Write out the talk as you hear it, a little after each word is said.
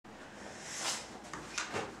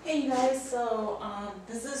Hey you guys, so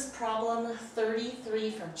this is problem 33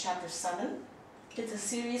 from chapter 7. It's a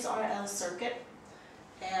series RL circuit,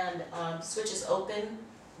 and switch is open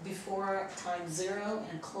before time 0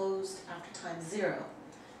 and closed after time 0.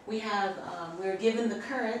 We're given the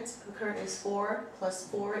current is 4 plus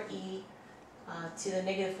 4e to the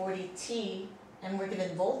negative 40t, and we're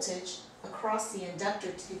given voltage across the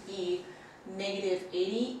inductor to be negative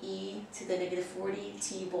 80e to the negative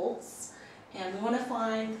 40t volts. And we want to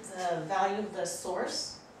find the value of the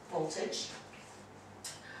source voltage,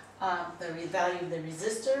 the value of the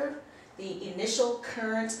resistor, the initial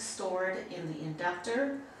current stored in the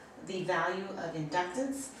inductor, the value of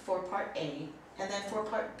inductance for part A, and then for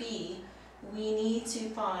part B, we need to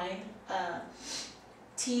find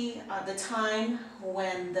the time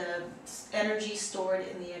when the energy stored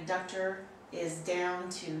in the inductor is down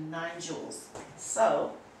to 9 joules.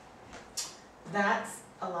 So that's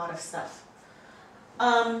a lot of stuff.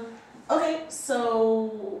 Okay,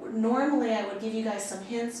 so normally I would give you guys some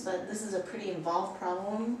hints, but this is a pretty involved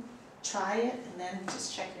problem. Try it and then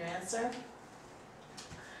just check your answer.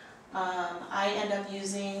 I end up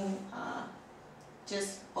using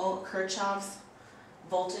just Kirchhoff's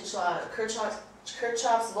voltage law,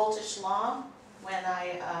 Kirchhoff's voltage law when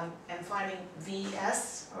I am finding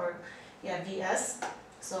Vs, Vs.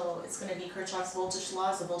 So it's going to be Kirchhoff's voltage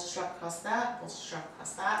law, so voltage drop across that, voltage drop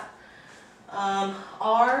across that.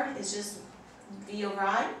 R is just V over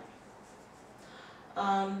I.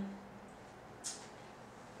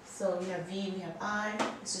 So we have V, we have I,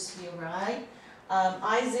 it's just V over I.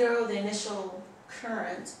 I0, the initial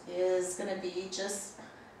current, is going to be just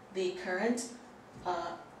the current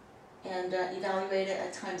and evaluate it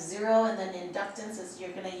at time 0, and then inductance is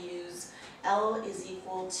you're going to use L is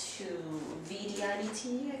equal to V di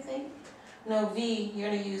dt, I think. No, V, you're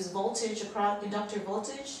going to use voltage across inductor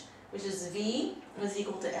voltage, which is V is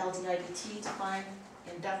equal to L di dt to find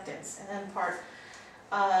inductance. And then part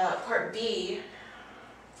B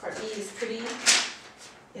is pretty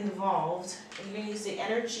involved. You're going to use the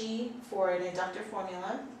energy for an inductor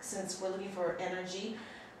formula, since we're looking for energy.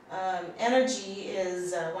 Energy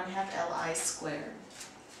is 1/2 Li squared.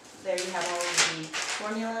 There you have all of the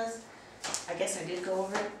formulas. I guess I did go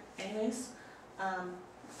over it anyways.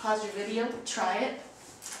 Pause your video, try it,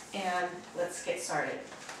 and let's get started.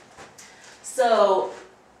 So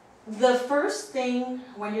the first thing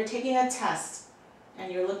when you're taking a test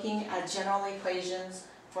and you're looking at general equations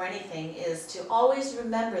for anything is to always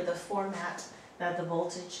remember the format that the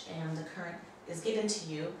voltage and the current is given to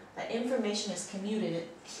you. That information is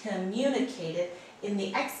communicated in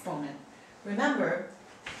the exponent. Remember,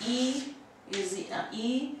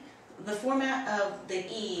 the format of the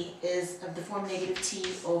E is of the form negative t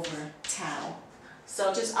over tau.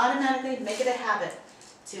 So just automatically make it a habit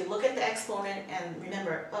to look at the exponent and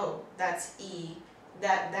remember, oh, that's E.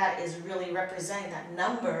 That is really representing that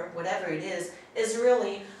number, whatever it is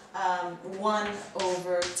really 1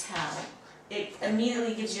 over tau. It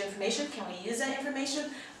immediately gives you information. Can we use that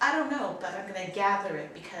information? I don't know, but I'm going to gather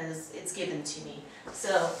it because it's given to me.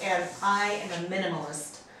 So, and I am a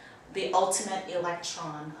minimalist, the ultimate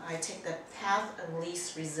electron. I take the path of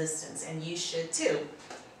least resistance, and you should too.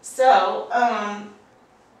 So,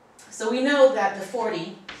 so we know that the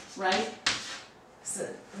 40, right? So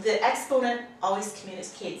the exponent always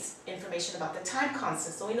communicates information about the time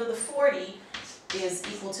constant. So we know the 40 is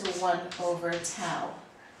equal to 1 over tau.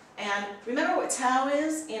 And remember what tau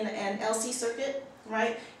is in an LC circuit,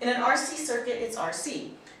 right? In an RC circuit, it's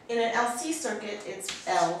RC. In an LC circuit, it's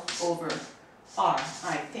L over R,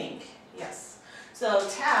 I think. Yes. So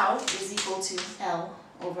tau is equal to L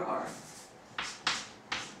over R,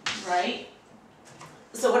 right?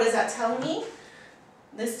 So what does that tell me?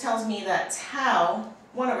 This tells me that tau,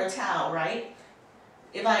 1 over tau, right?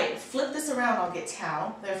 If I flip this around, I'll get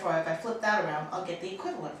tau. Therefore, if I flip that around, I'll get the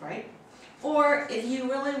equivalent, right? Or if you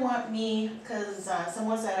really want me, because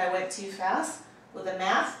someone said I went too fast with the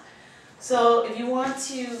math. So if you want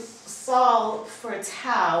to solve for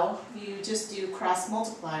tau, you just do cross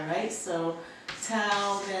multiply, right? So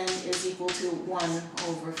tau then is equal to 1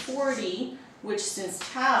 over 40, which since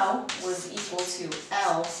tau was equal to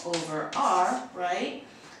L over R, right?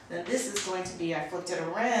 Then this is going to be, I flipped it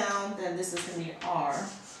around, then this is going to be R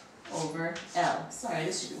over L. Sorry,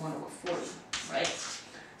 this should be 1 over 40, right?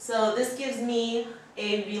 So this gives me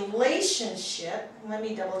a relationship. Let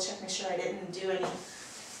me double check, make sure I didn't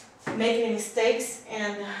make any mistakes,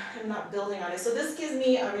 and I'm not building on it. So this gives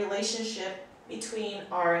me a relationship between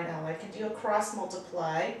R and L. I can do a cross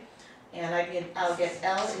multiply, and I'll get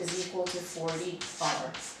L is equal to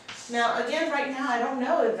 40R. Now, again, right now, I don't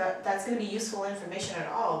know if that's going to be useful information at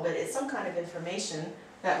all, but it's some kind of information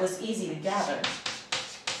that was easy to gather.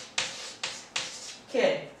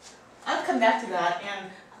 Okay, I'll come back to that, and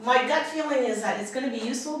my gut feeling is that it's going to be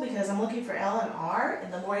useful because I'm looking for L and R,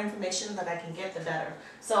 and the more information that I can get, the better.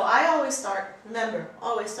 So I always start, remember,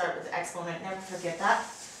 always start with the exponent, never forget that.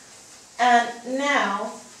 And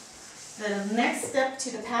now, the next step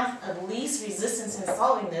to the path of least resistance in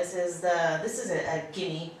solving this is this is a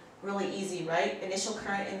gimme, really easy, right? Initial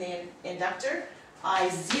current in the inductor,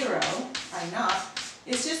 I0, I0,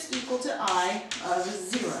 is just equal to I of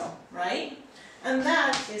 0, right? And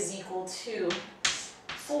that is equal to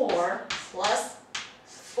 4 plus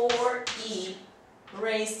 4e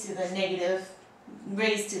raised to the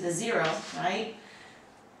 0, right?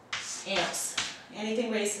 Amps.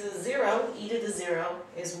 Anything raised to the 0, e to the 0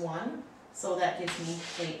 is 1, so that gives me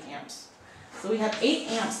 8 amps. So we have 8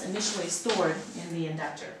 amps initially stored in the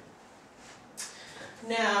inductor.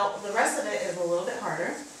 Now, the rest of it is a little bit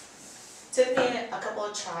harder. Took me a couple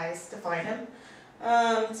of tries to find them.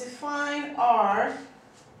 To find R,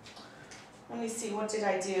 let me see, what did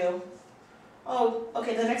I do? Oh,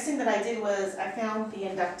 okay, the next thing that I did was I found the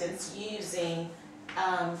inductance using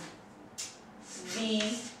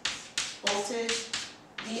V voltage,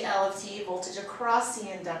 VL of T, voltage across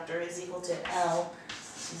the inductor is equal to L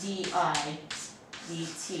di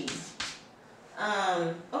dt.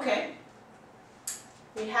 Okay,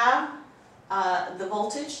 we have the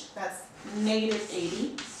voltage, that's negative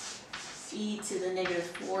 80, e to the negative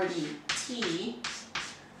 40 t.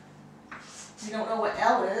 We don't know what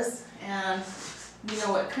L is, and we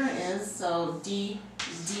know what current is, so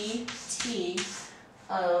dt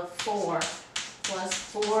of 4 plus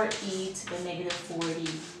 4e to the negative 40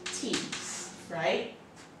 t, right?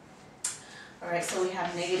 Alright, so we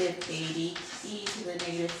have negative 80 e to the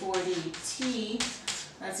negative 40 t,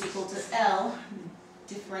 that's equal to L.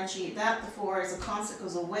 Differentiate that, the 4 as a constant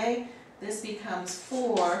goes away. This becomes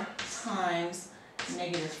 4 times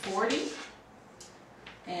negative 40,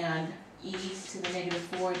 and e to the negative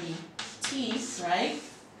 40 t, right?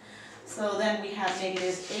 So then we have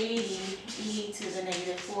negative 80 e to the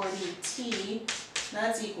negative 40 t,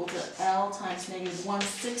 that's equal to L times negative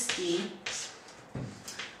 160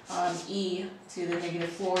 e to the negative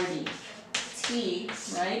 40 t,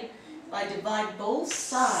 right? If I divide both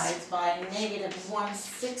sides by negative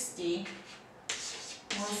 160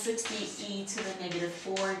 e to the negative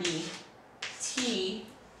 40 t,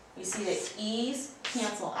 you see that e's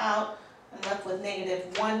cancel out. I'm left with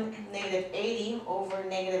negative 80 over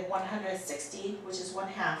negative 160, which is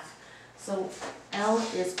 1/2. So L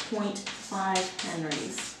is 0.5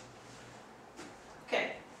 henries.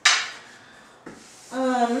 Okay.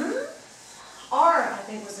 R, I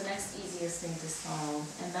think, was the next easiest thing to solve,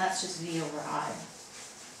 and that's just V over I.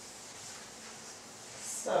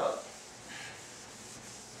 So,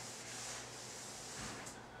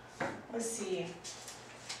 let's see.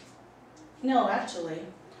 No, actually,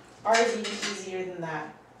 R is even easier than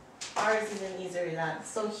that. R is even easier than that.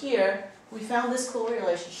 So here, we found this cool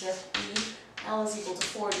relationship. E, L is equal to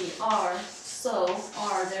 40R, so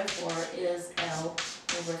R, therefore, is L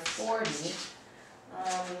over 40.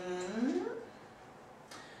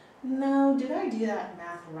 No, did I do that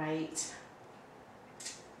math right?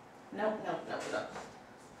 Nope.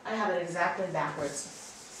 I have it exactly backwards.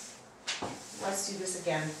 Let's do this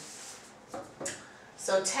again.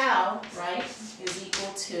 So tau, right, is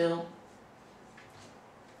equal to,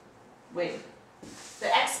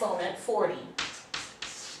 the exponent, 40,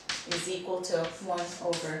 is equal to 1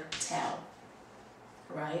 over tau,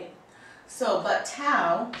 right? So, but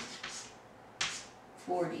tau,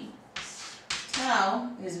 40, tau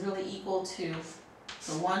is really equal to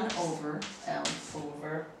the 1 over L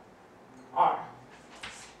over R,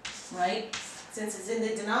 right? Since it's in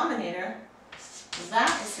the denominator,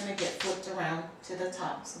 that is going to get flipped around to the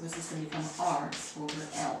top. So this is going to become R over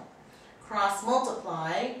L. Cross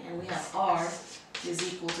multiply, and we have R is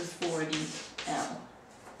equal to 40L.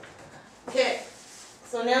 Okay,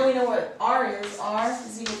 so now we know what R is. R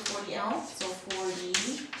is equal to 40L, so 40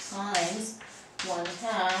 times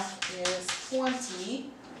 1/2 is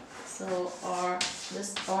 20. So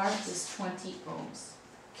this R is 20 ohms.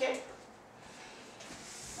 Okay.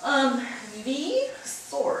 V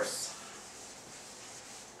source.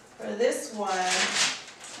 For this one,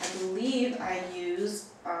 I believe I used,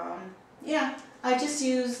 I just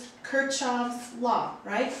used Kirchhoff's law,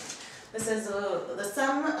 right? This is the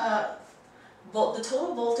sum, the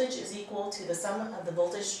total voltage is equal to the sum of the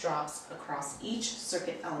voltage drops across each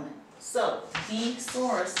circuit element. So V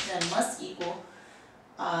source then must equal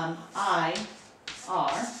I,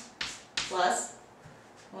 R, plus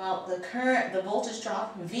Well, the voltage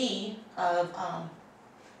drop V of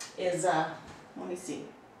is let me see,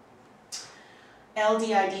 L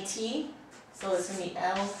di dt. So it's going to be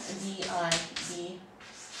L di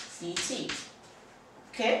dt.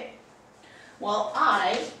 Okay. Well,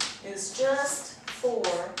 I is just 4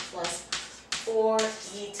 plus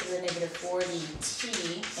 4e to the negative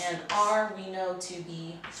 40t, and r we know to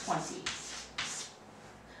be 20.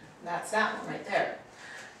 That's that one right there.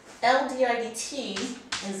 L di dt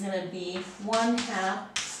is going to be 1/2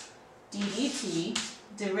 d dt,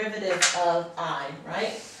 derivative of I,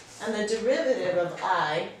 right? And the derivative of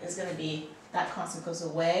I is going to be, that constant goes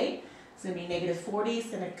away. It's going to be negative 40, it's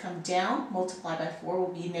going to come down, multiplied by 4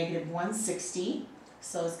 will be negative 160.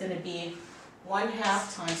 So it's going to be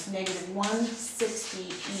 1/2 times negative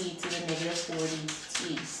 160e to the negative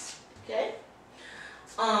 40t. Okay?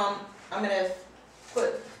 I'm going to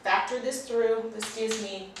factor this through. This gives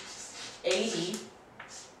me 80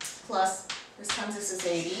 plus, this times this is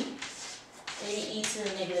 80. 80e to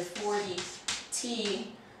the negative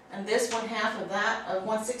 40t. And this 1/2 of that, of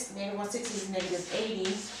 160, negative 160 is negative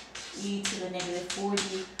 80. E to the negative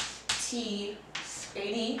 40t,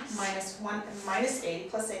 80 minus 1, minus 80,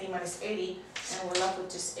 plus 80 minus 80, and we're left with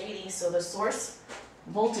just 80, so the source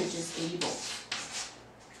voltage is 80 volts.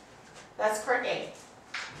 That's part A.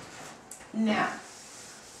 Now,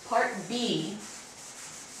 part B.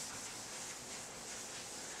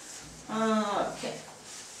 Okay.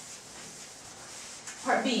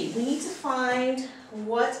 Part B, we need to find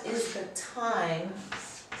what is the time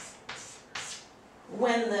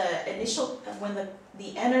when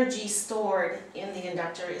the energy stored in the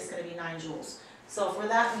inductor is going to be 9 joules. So for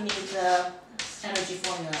that we need the energy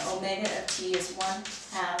formula. Omega of T is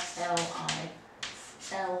 1/2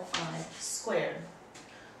 Li squared.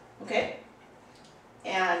 Okay?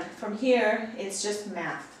 And from here it's just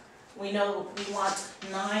math. We know we want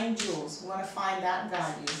 9 joules. We want to find that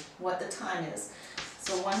value, what the time is.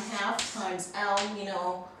 So 1/2 times L, we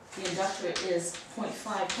know the inductor is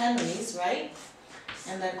 0.5 henries, right?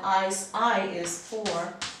 And then I is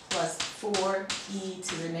 4 plus 4e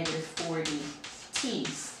to the negative 40t,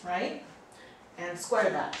 right? And square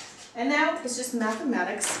that. And now it's just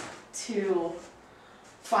mathematics to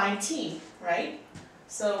find t, right?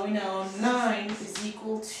 So we know 9 is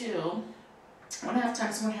equal to 1/2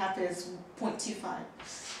 times 1/2 is 0.25.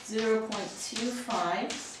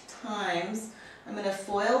 0.25 times, I'm going to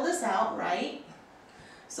FOIL this out, right?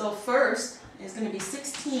 So first is going to be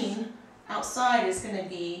 16. Outside is going to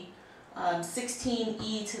be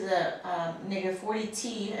 16e to the negative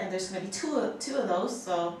 40t, and there's going to be two of those,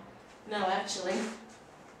 so no, actually.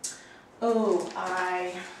 Oh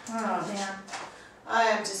man.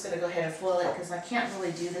 I'm just going to go ahead and FOIL it because I can't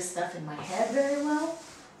really do this stuff in my head very well.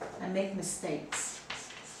 I make mistakes.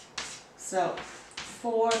 So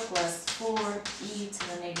 4 plus 4e to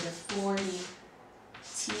the negative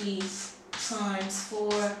 40t times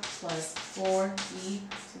 4 plus 4e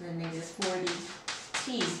to the negative 40t,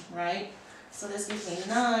 right? So this gives me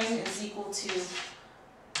 9 is equal to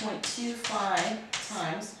 0.25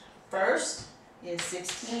 times, first is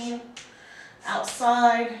 16,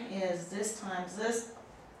 outside is this times this,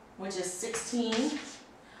 which is 16.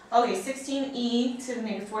 Okay, 16e to the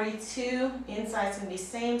negative 42, inside is going to be the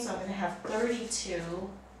same, so I'm going to have 32e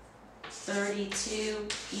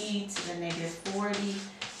to the negative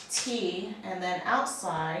 40t, and then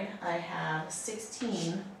outside I have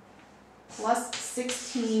 16 plus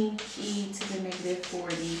 16e to the negative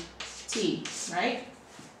 40t, right?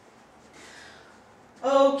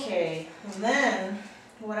 Okay, and then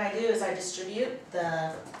what I do is I distribute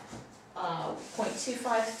the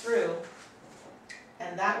 0.25 through,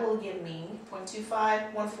 and that will give me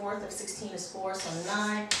 0.25, 1/4 of 16 is 4, so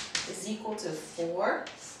 9 is equal to 4.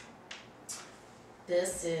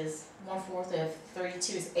 This is 1/4 of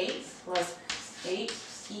 32 is 8, plus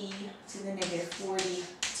 8e to the negative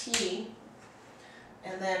 40t,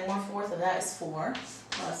 and then 1/4 of that is 4,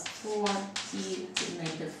 plus 4e to the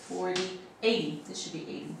negative 40, 80, this should be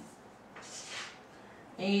 80.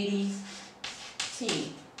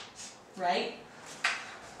 80t, right?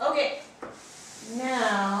 Okay,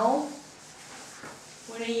 now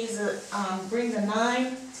we're going to use bring the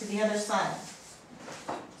 9 to the other side.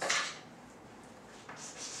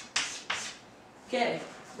 Okay,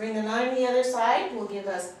 bring the 9 to the other side will give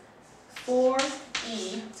us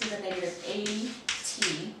 4e to the negative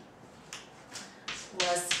 80t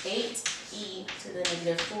plus 8e to the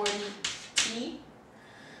negative 40t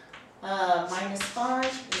minus 5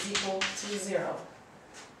 is equal to 0.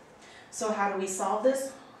 So how do we solve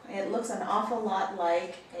this? It looks an awful lot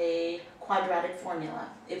like a quadratic formula.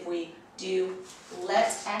 If we do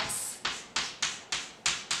let x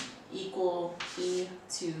equal e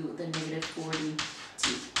to the negative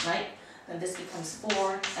 40t, right? Then this becomes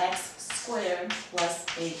 4x squared plus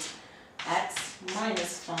 8x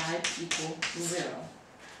minus 5 equal 0.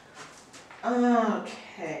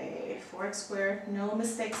 Okay, 4x squared, no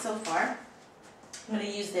mistakes so far. I'm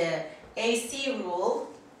going to use the AC rule,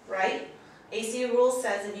 right? AC rule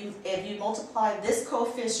says if you multiply this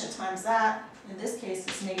coefficient times that, in this case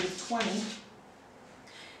it's negative 20,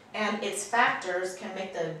 and its factors can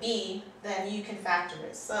make the b, then you can factor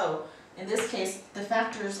it. So in this case, the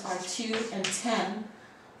factors are 2 and 10.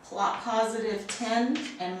 Plot positive 10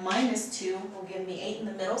 and minus 2 will give me 8 in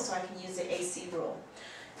the middle, so I can use the AC rule.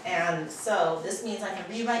 And so this means I can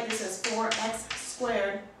rewrite this as 4x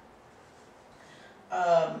squared,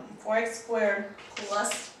 4x squared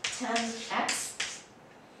plus 10x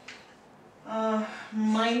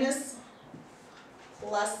minus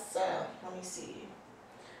plus, let me see,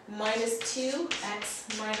 minus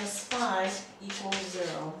 2x minus 5 equals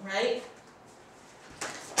 0, right?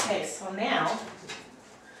 Okay, so now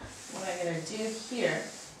what I'm going to do here,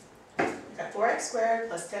 I've got 4x squared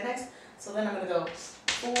plus 10x, so then I'm going to go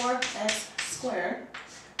 4x squared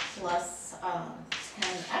plus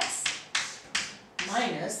 10x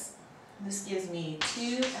minus, this gives me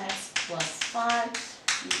 2x plus 5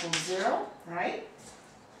 equals 0, right?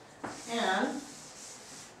 And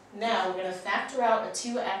now we're going to factor out a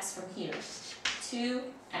 2x from here. 2x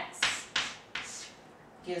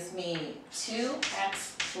gives me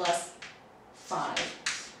 2x plus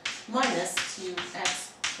 5 minus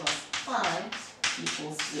 2x plus 5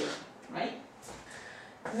 equals 0, right?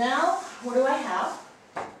 Now, what do I have?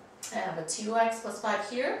 I have a 2x plus 5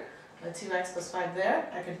 here, a 2x plus 5 there.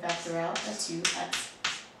 I can factor out a 2x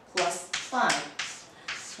plus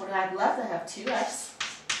 5. What do I have left? I have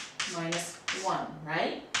 2x minus 1,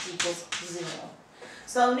 right? Equals 0.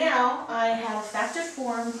 So now I have a factored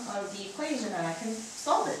form of the equation and I can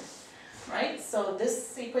solve it, right? So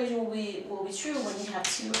this equation will be true when you have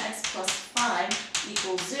 2x plus 5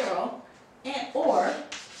 equals 0, or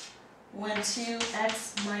when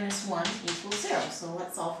 2x minus 1 equals 0. So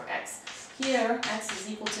let's solve for x. Here, x is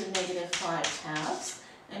equal to negative 5 halves,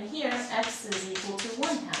 and here, x is equal to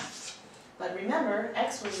 1 half. But remember,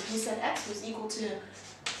 we said x was equal to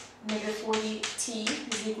negative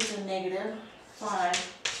 40t is equal to negative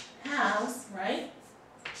 5 halves, right?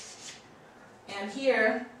 And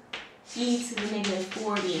here, e to the negative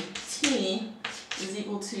 40t is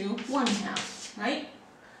equal to 1 half, right?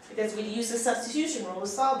 Because we use the substitution rule to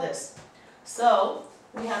solve this. So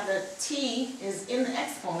we have the t is in the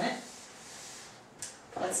exponent.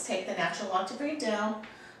 Let's take the natural log to bring it down.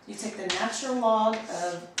 You take the natural log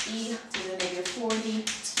of e to the negative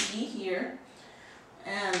 40t here,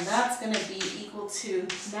 and that's going to be equal to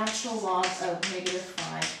natural log of negative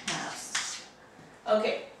 5 halves.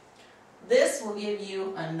 Okay, this will give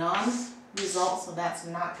you a non-result, so that's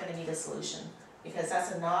not going to be the solution, because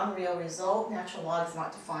that's a non-real result. Natural log is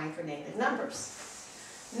not defined for negative numbers.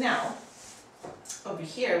 Now, over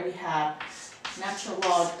here we have natural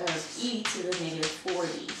log of e to the negative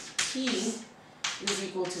 40t is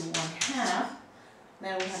equal to 1 half.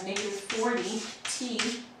 Then we have negative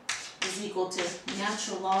 40t is equal to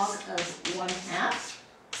natural log of 1 half.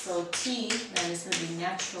 So t then is going to be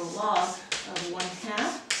natural log of 1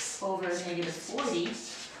 half over negative 40.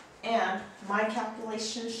 And my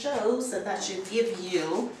calculation shows that that should give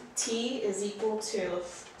you t is equal to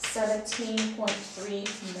 17.3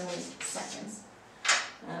 milliseconds.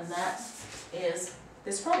 And that is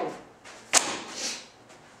this problem.